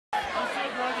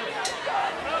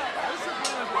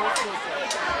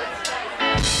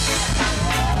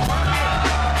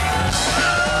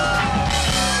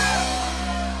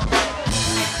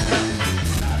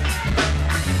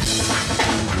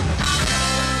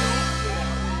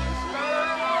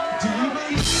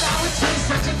eat, I would take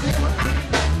such a thing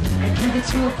and give it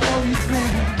to a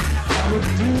policeman. I would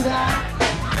do that.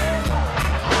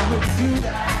 I would do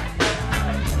that.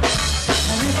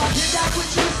 And if I did that,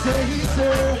 would you say,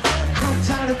 sir, come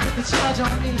time to put the charge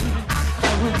on me? I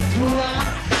wouldn't do that.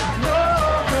 No,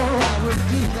 I wouldn't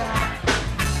do that.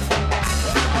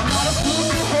 I'm not a fool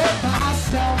to hurt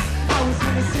myself. I was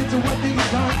innocent to what they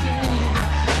done to me.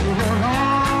 They were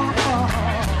wrong.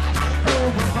 They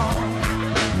were wrong.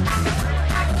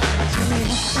 To me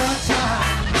one time,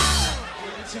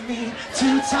 give it to me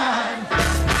 2 times,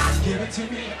 give it to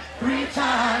me 3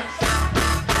 times,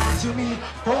 give it to me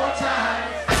 4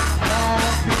 times.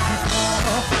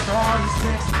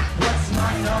 46, what's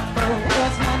my number?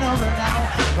 What's my number now?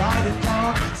 Write it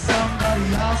down, somebody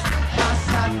else has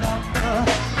that number.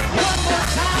 One more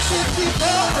time, 54,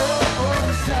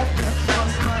 7,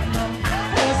 what's my number?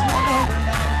 What's my number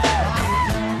now? Write it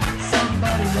down,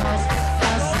 somebody else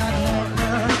has that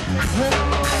number.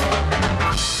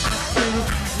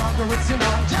 Longer it's in my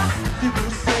chest, people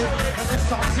say, and the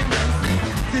song's in my sleep.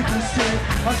 People say,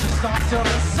 I should start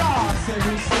telling songs, they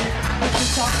will say, I should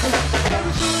start telling.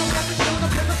 Every children, every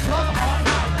children, in the club all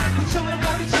night. We children,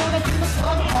 every children, in the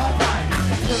club all night.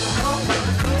 There's no way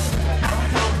to do it.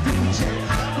 I'm DJ,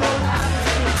 blow out the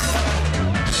street.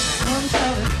 Come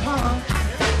tell it, come,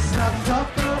 snuffed up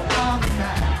around the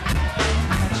night.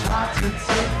 I tried to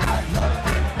take my love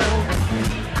and over me.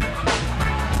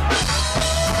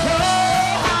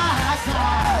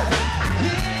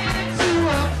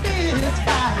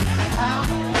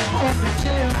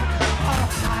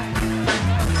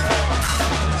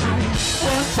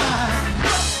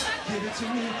 To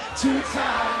me 2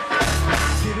 times,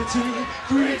 give it to me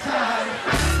 3 times,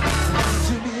 give it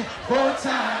to me 4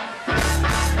 times.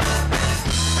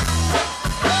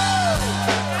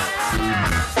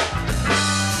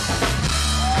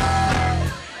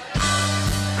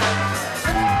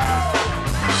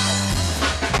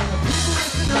 People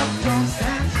listen up, don't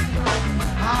stand still.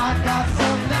 I got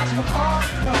some natural heart,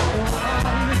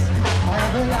 all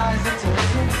the lies I told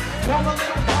you, from a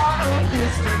little part of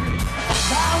history.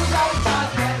 I was always taught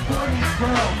that boy's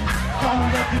world. Don't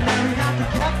let you marry, I can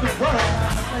get the world.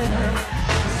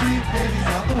 The sweet baby's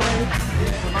on the way.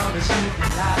 If I'm on the ship,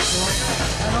 that's all.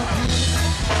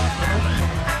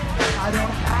 I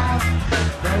don't have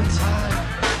no time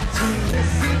to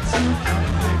listen to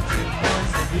conflicting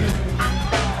points of view.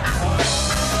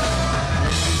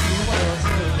 You want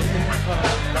to live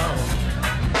alone.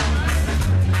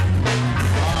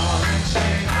 All the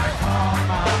chain I call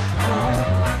my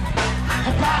own.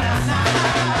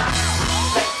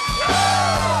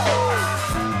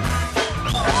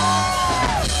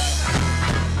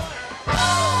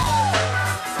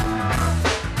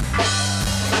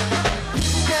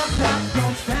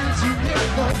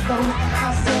 I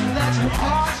said that you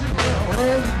are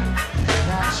your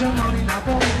that's your money, not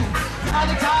for me. Now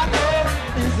the time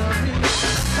is a me.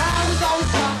 I was always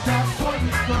taught that for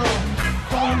you, girl.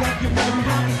 Don't let you marry,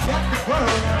 I can get the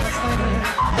world.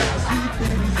 The sweet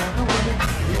baby's on the way.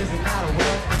 Isn't that a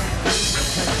word?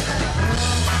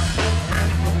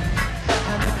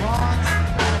 And the bonds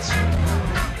that you know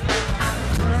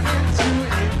turn into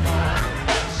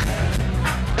emotion.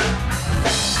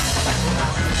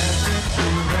 To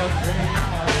the grave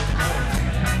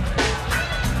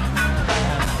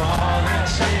and falling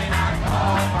chain I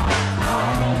call my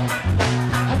own.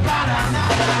 I gotta know.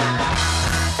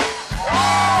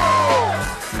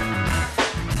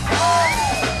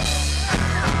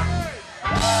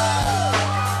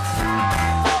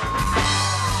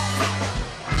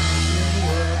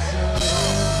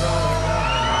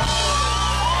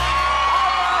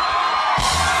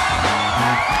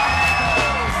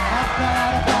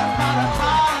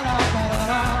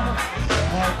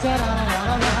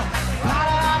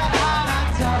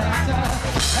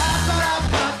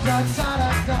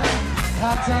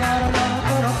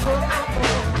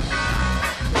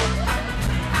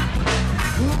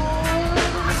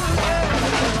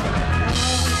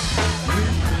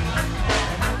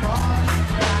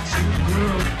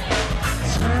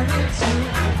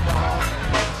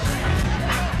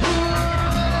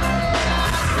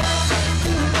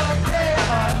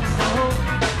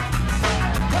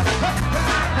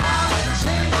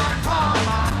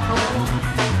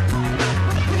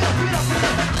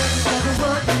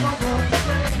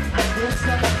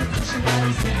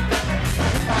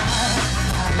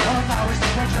 I love how it's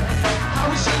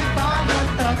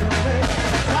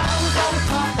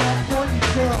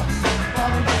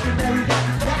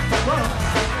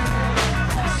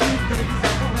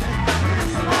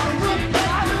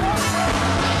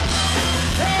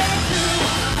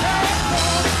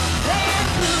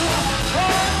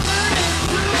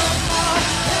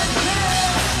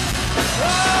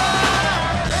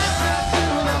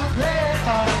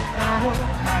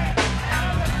door.